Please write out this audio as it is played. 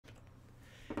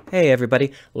Hey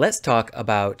everybody, let's talk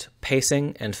about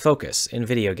pacing and focus in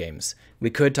video games. We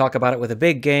could talk about it with a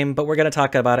big game, but we're going to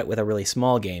talk about it with a really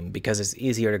small game because it's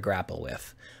easier to grapple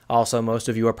with. Also, most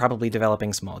of you are probably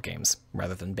developing small games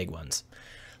rather than big ones.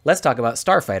 Let's talk about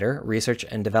StarFighter Research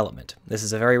and Development. This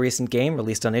is a very recent game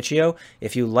released on itch.io.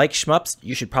 If you like shmups,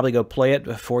 you should probably go play it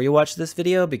before you watch this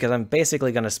video because I'm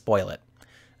basically going to spoil it.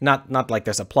 Not like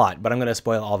there's a plot, but I'm going to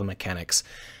spoil all the mechanics.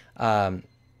 I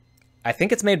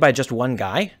think it's made by just one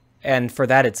guy, and for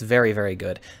that it's very, very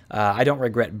good. I don't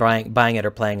regret buying it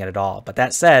or playing it at all. But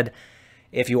that said,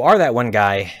 if you are that one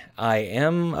guy, I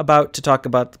am about to talk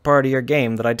about the part of your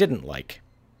game that I didn't like.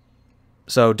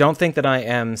 So don't think that I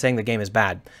am saying the game is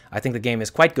bad. I think the game is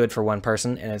quite good for one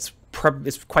person, and it's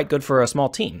quite good for a small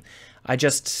team. I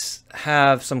just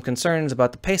have some concerns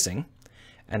about the pacing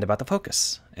and about the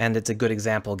focus. And it's a good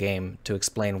example game to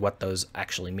explain what those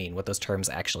actually mean, what those terms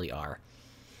actually are.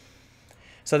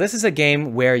 So this is a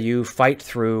game where you fight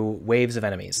through waves of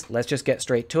enemies. Let's just get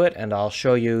straight to it, and I'll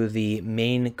show you the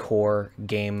main core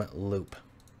game loop.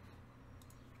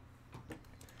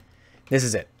 This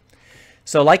is it.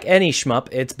 So like any shmup,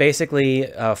 it's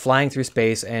basically flying through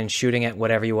space and shooting at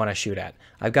whatever you want to shoot at.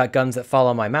 I've got guns that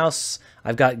follow my mouse,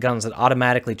 I've got guns that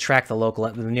automatically track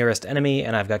the nearest enemy,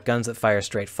 and I've got guns that fire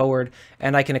straight forward,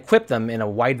 and I can equip them in a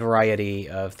wide variety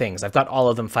of things. I've got all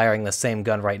of them firing the same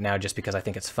gun right now just because I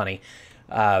think it's funny.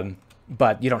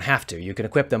 But you don't have to. You can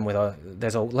equip them with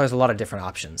there's a lot of different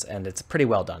options, and it's pretty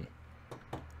well done.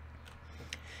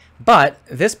 But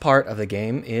this part of the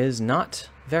game is not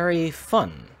very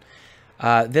fun.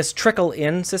 This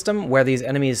trickle-in system, where these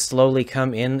enemies slowly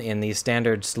come in these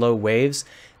standard slow waves,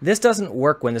 this doesn't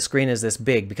work when the screen is this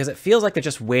big, because it feels like they're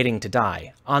just waiting to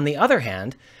die. On the other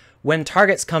hand, when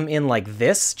targets come in like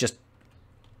this, just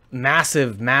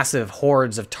massive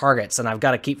hordes of targets, and I've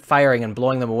got to keep firing and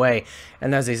blowing them away,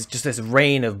 and there's just this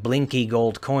rain of blinky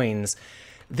gold coins,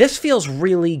 this feels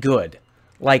really good.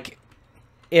 Like,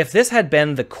 if this had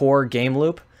been the core game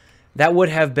loop, that would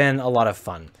have been a lot of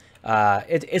fun.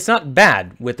 It's not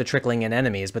bad with the trickling in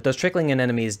enemies, but those trickling in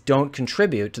enemies don't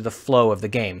contribute to the flow of the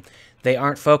game. They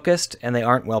aren't focused, and they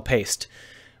aren't well paced.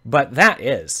 But that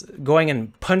is going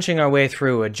and punching our way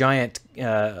through a giant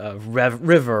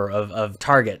river of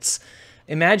targets.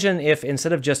 Imagine if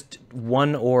instead of just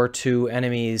one or two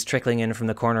enemies trickling in from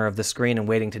the corner of the screen and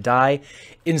waiting to die,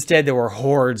 instead there were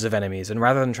hordes of enemies. And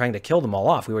rather than trying to kill them all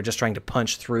off, we were just trying to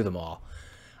punch through them all.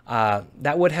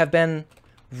 That would have been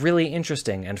really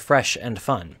interesting and fresh and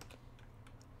fun.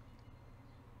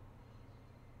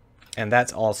 And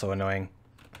that's also annoying.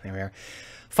 There we are.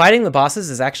 Fighting the bosses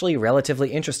is actually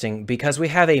relatively interesting because we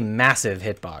have a massive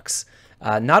hitbox.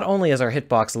 Not only is our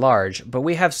hitbox large, but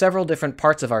we have several different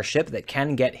parts of our ship that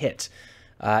can get hit,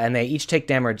 and they each take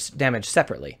damage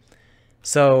separately.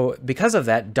 So because of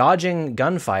that, dodging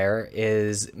gunfire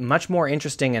is much more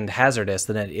interesting and hazardous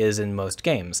than it is in most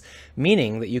games,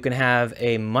 meaning that you can have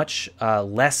a much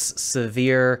less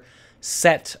severe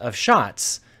set of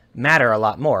shots matter a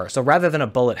lot more. So rather than a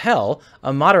bullet hell,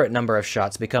 a moderate number of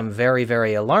shots become very,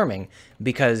 very alarming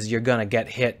because you're going to get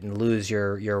hit and lose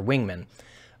your wingman.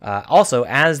 Also,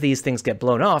 as these things get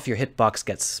blown off, your hitbox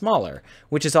gets smaller,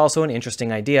 which is also an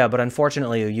interesting idea, but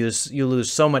unfortunately you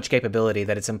lose so much capability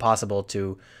that it's impossible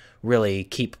to really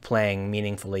keep playing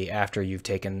meaningfully after you've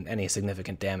taken any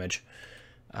significant damage.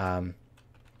 But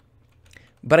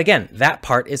again, that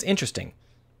part is interesting.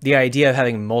 The idea of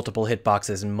having multiple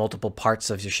hitboxes and multiple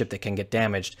parts of your ship that can get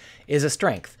damaged is a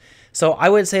strength. So I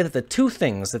would say that the two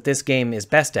things that this game is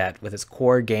best at with its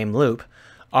core game loop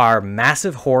are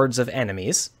massive hordes of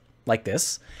enemies, like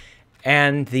this,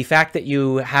 and the fact that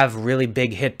you have really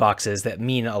big hitboxes that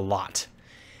mean a lot.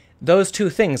 Those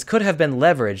two things could have been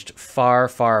leveraged far,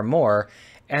 far more,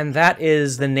 and that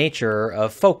is the nature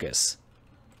of focus.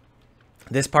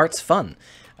 This part's fun.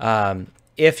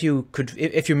 If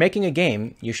you're making a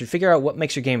game, you should figure out what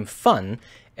makes your game fun,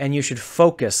 and you should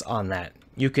focus on that.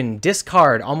 You can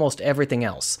discard almost everything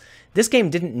else. This game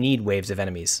didn't need waves of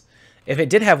enemies. If it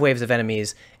did have waves of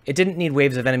enemies, it didn't need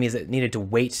waves of enemies that needed to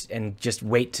wait and just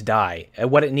wait to die.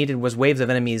 What it needed was waves of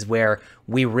enemies where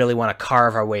we really want to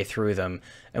carve our way through them,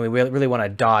 and we really want to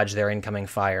dodge their incoming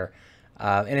fire.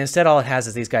 And instead all it has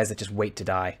is these guys that just wait to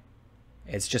die.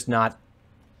 It's just not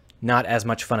as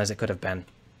much fun as it could have been.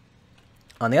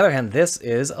 On the other hand, this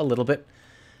is a little bit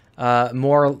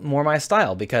more my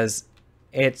style because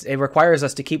it requires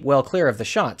us to keep well clear of the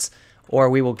shots, or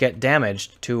we will get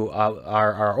damaged to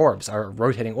our orbs, our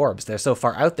rotating orbs. They're so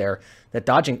far out there that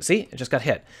dodging... See, it just got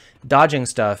hit. Dodging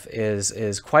stuff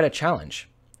is quite a challenge.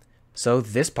 So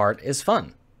this part is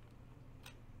fun.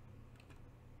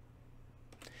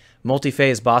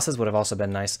 Multi-phase bosses would have also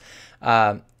been nice.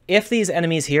 If these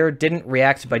enemies here didn't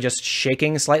react by just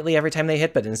shaking slightly every time they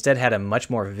hit, but instead had a much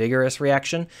more vigorous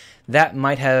reaction, that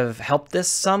might have helped this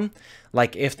some.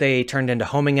 Like if they turned into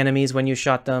homing enemies when you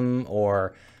shot them,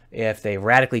 or if they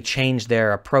radically changed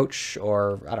their approach,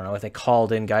 or, I don't know, if they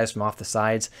called in guys from off the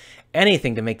sides.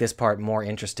 Anything to make this part more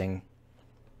interesting.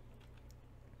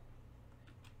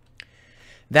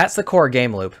 That's the core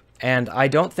game loop, and I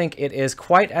don't think it is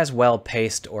quite as well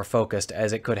paced or focused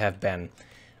as it could have been.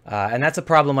 And that's a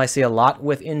problem I see a lot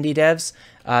with indie devs.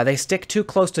 They stick too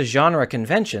close to genre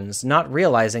conventions, not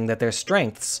realizing that their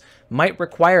strengths might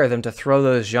require them to throw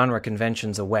those genre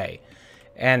conventions away.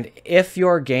 And if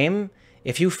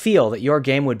you feel that your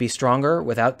game would be stronger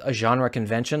without a genre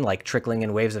convention like trickling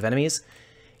in waves of enemies,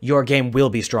 your game will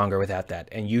be stronger without that,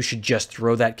 and you should just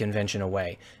throw that convention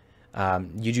away.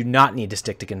 You do not need to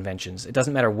stick to conventions. It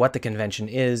doesn't matter what the convention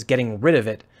is, getting rid of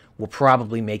it will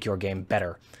probably make your game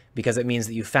better, because it means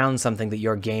that you found something that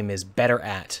your game is better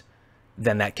at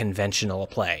than that conventional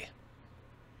play.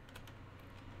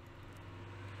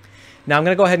 Now I'm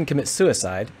going to go ahead and commit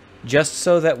suicide, just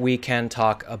so that we can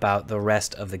talk about the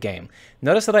rest of the game.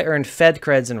 Notice that I earned Fed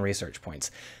creds and research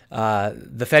points.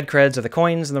 The Fed creds are the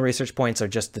coins, and the research points are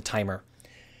just the timer.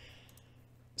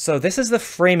 So this is the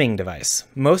framing device.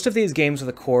 Most of these games with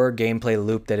a core gameplay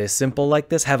loop that is simple like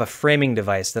this have a framing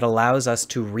device that allows us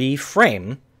to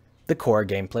reframe the core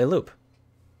gameplay loop.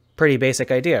 Pretty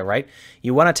basic idea, right?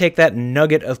 You want to take that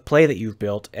nugget of play that you've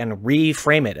built and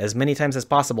reframe it as many times as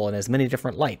possible in as many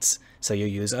different lights. So you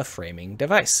use a framing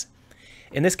device.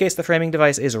 In this case, the framing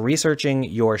device is researching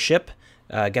your ship,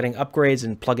 getting upgrades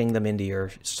and plugging them into your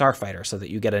StarFighter so that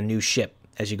you get a new ship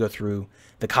as you go through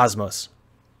the cosmos.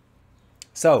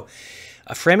 So,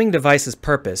 a framing device's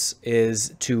purpose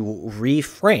is to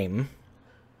reframe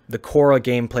the core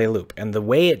gameplay loop. And the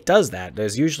way it does that,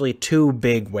 there's usually two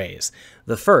big ways.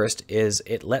 The first is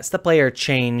it lets the player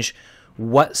change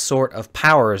what sort of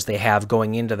powers they have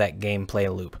going into that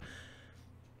gameplay loop.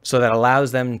 So that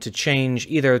allows them to change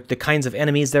either the kinds of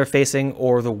enemies they're facing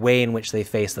or the way in which they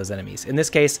face those enemies. In this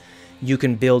case, you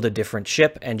can build a different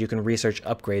ship and you can research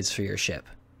upgrades for your ship.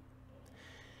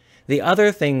 The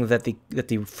other thing that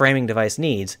the framing device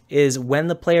needs is when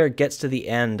the player gets to the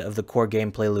end of the core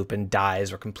gameplay loop and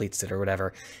dies or completes it or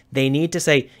whatever, they need to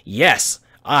say, yes,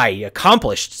 I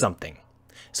accomplished something.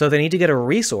 So they need to get a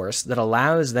resource that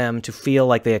allows them to feel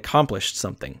like they accomplished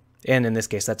something. And in this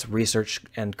case, that's research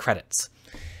and credits.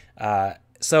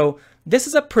 So this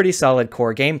is a pretty solid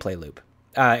core gameplay loop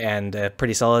and a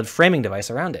pretty solid framing device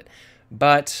around it.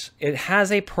 But it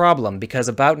has a problem because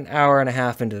about an hour and a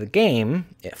half into the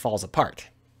game, it falls apart.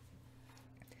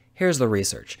 Here's the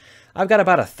research. I've got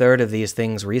about a third of these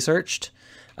things researched.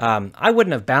 I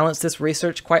wouldn't have balanced this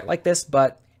research quite like this,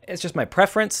 but it's just my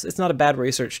preference. It's not a bad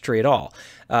research tree at all.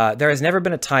 There has never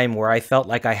been a time where I felt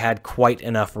like I had quite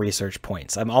enough research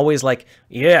points. I'm always like,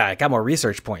 yeah, I got more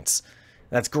research points.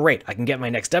 That's great. I can get my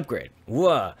next upgrade.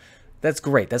 Whoa. That's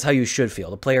great. That's how you should feel.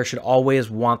 The player should always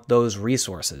want those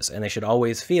resources, and they should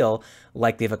always feel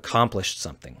like they've accomplished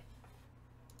something.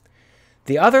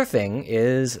 The other thing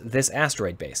is this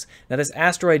asteroid base. Now, this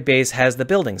asteroid base has the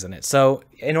buildings in it. So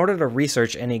in order to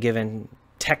research any given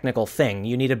technical thing,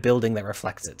 you need a building that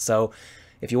reflects it. So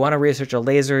if you want to research a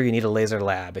laser, you need a laser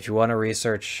lab. If you want to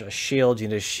research a shield, you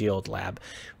need a shield lab.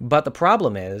 But the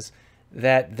problem is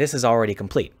that this is already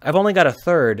complete. I've only got a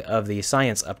third of the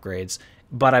science upgrades,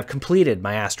 but I've completed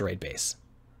my asteroid base.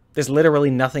 There's literally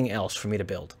nothing else for me to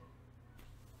build.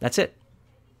 That's it.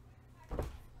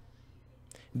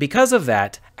 Because of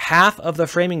that, half of the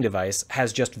framing device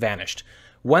has just vanished.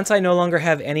 Once I no longer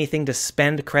have anything to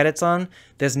spend credits on,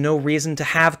 there's no reason to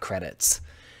have credits.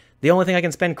 The only thing I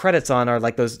can spend credits on are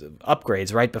like those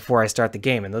upgrades right before I start the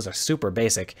game, and those are super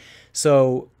basic.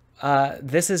 So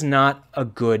this is not a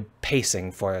good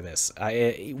pacing for this.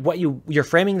 Your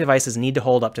framing devices need to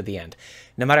hold up to the end.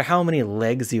 No matter how many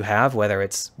legs you have, whether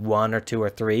it's 1 or 2 or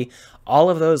 3, all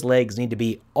of those legs need to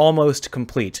be almost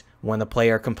complete when the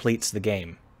player completes the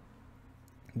game.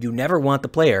 You never want the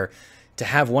player to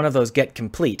have one of those get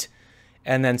complete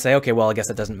and then say, okay, well, I guess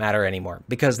it doesn't matter anymore,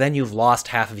 because then you've lost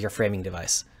half of your framing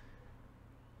device.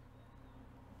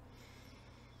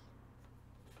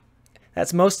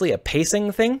 That's mostly a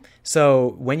pacing thing,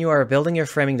 so when you are building your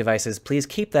framing devices, please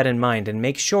keep that in mind and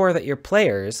make sure that your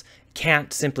players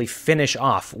can't simply finish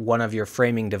off one of your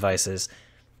framing devices,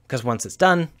 because once it's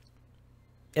done,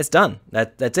 it's done.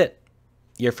 That's it.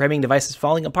 Your framing device is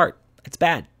falling apart. It's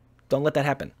bad. Don't let that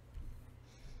happen.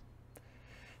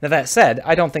 Now that said,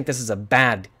 I don't think this is a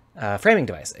bad framing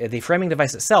device. The framing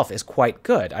device itself is quite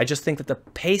good. I just think that the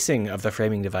pacing of the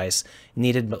framing device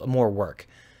needed more work.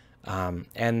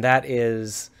 And that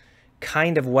is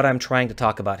kind of what I'm trying to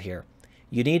talk about here.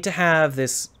 You need to have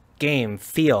this game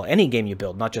feel, any game you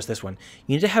build, not just this one,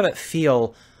 you need to have it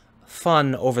feel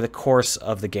fun over the course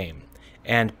of the game.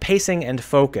 And pacing and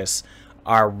focus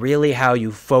are really how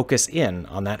you focus in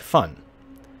on that fun.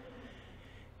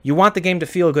 You want the game to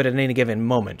feel good at any given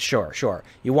moment, sure.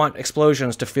 You want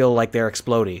explosions to feel like they're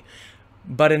explodey.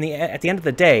 But at the end of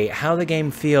the day, how the game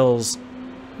feels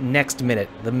next minute,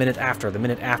 the minute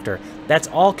after, that's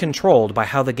all controlled by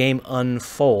how the game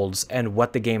unfolds and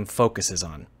what the game focuses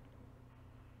on.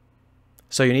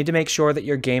 So you need to make sure that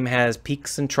your game has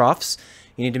peaks and troughs.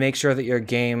 You need to make sure that your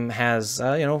game has,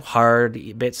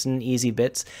 hard bits and easy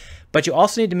bits. But you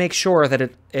also need to make sure that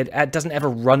it doesn't ever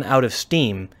run out of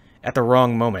steam at the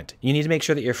wrong moment. You need to make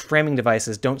sure that your framing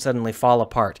devices don't suddenly fall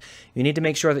apart. You need to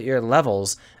make sure that your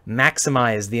levels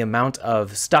maximize the amount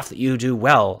of stuff that you do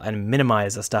well and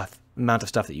minimize the amount of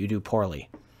stuff that you do poorly.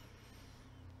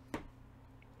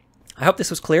 I hope this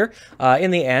was clear.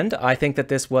 In the end, I think that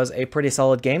this was a pretty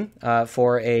solid game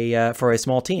for a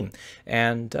small team,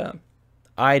 and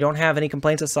I don't have any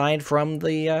complaints aside from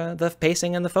the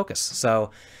pacing and the focus.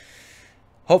 So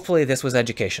hopefully this was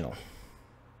educational.